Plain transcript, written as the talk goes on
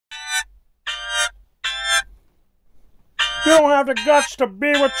You don't have the guts to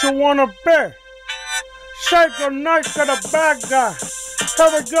be what you wanna be. Say goodnight to the bad guy.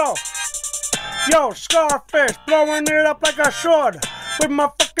 Here we go. Yo, Scarface, blowing it up like a sword. With my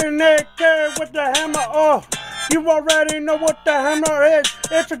fucking AK with the hammer, oh. You already know what the hammer is.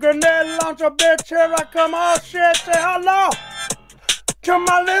 It's a grenade launcher, bitch. Here I come, oh shit. Say hello to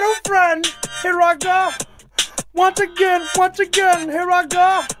my little friend. Here I go. Once again, here I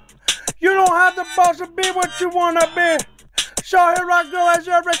go. You don't have the balls to be what you wanna be. So here I go, as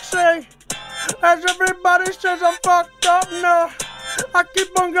Eric say. As everybody says I'm fucked up, no. I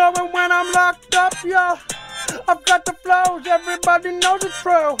keep on going when I'm locked up, yo. I've got the flows, everybody knows it's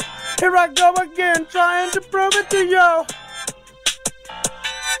true. Here I go again, trying to prove it to you.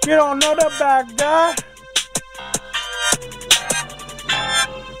 You don't know the bad guy.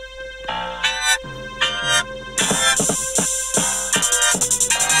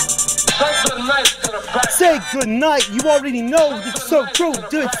 Say goodnight, you already know it's so true,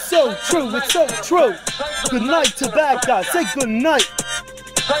 dude, it's so true, it's so true. Good night to bad guys, say goodnight.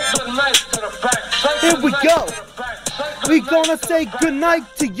 Here we go. We gonna say goodnight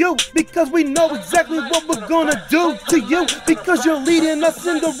to you because we know exactly what we're gonna do to you because you're leading us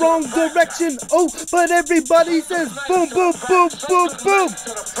in the wrong direction. Oh, but everybody says boom, boom, boom, boom, boom.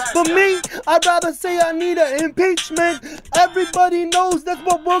 For me, I'd rather say I need an impeachment. Everybody knows that's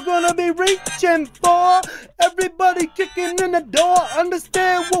what we're gonna be reaching for. Everybody kicking in the door,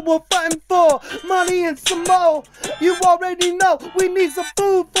 understand what we're fighting for. Money and some more. You already know we need some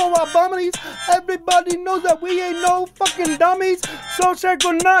food for our bummies. Everybody knows that we ain't no fucking dummies. So say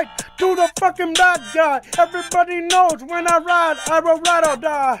goodnight to the fucking bad guy. Everybody knows when I will ride or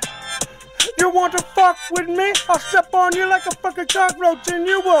die. You want to fuck with me? I'll step on you like a fucking cockroach and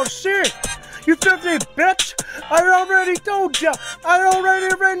you will see. You filthy bitch, I already told ya. I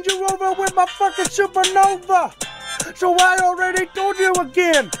already ran you over with my fucking supernova. So I already told you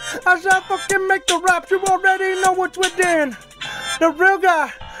again. As I fucking make the raps, you already know what's within. The real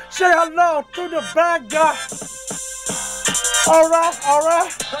guy, say hello to the bad guy. Alright,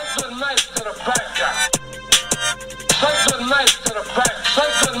 alright. Say goodnight to the bad guy. Say goodnight to the bad. Say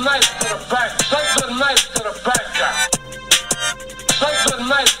goodnight to the bad. Say goodnight to the bad guy. Say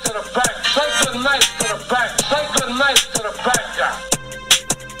goodnight to the bad. Say goodnight to the bad. Say goodnight to the bad guy.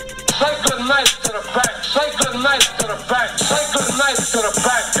 Say goodnight to the bad. Say goodnight to the bad. Say goodnight to the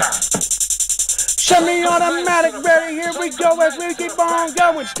bad guy. Semi-automatic, ready, here we go as we keep on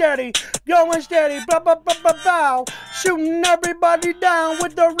going steady, blah, blah, blah, blah, blah. Shooting everybody down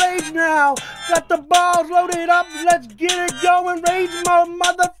with the rage now. Got the balls loaded up, let's get it going. Rage mode,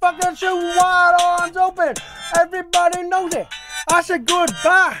 motherfucker, shoot wide arms open. Everybody knows it. I said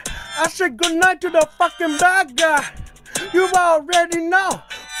goodbye, I said goodnight to the fucking bad guy. You already know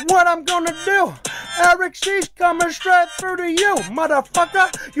what I'm gonna do. Eric C's coming straight through to you,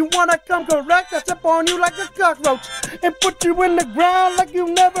 motherfucker. You wanna come correct? I step on you like a cockroach and put you in the ground like you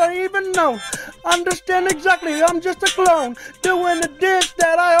never even known. Understand exactly, I'm just a clone doing the dance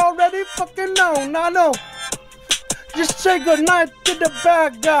that I already fucking know. I know. Just say goodnight to the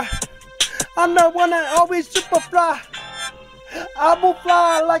bad guy. I'm the one that always super fly. I will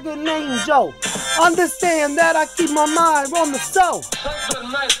fly like an angel. Understand that I keep my mind on the soul. Say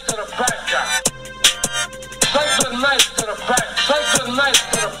goodnight to the bad guy. Say goodnight to the bad. Say goodnight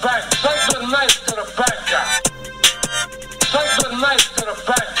to the bad. Say goodnight to the bad guy. Say goodnight to the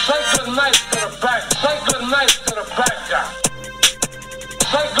bad. Say goodnight to the bad. Say goodnight to the bad guy.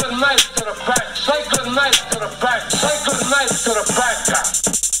 Say goodnight to the bad. Say goodnight to the bad. Say goodnight to the bad guy.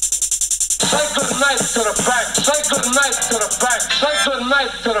 Say goodnight to the bad. Say goodnight to the bad. Say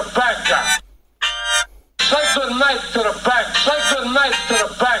goodnight to the bad guy. Say goodnight to the bad. Say goodnight to the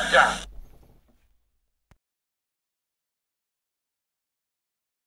bad.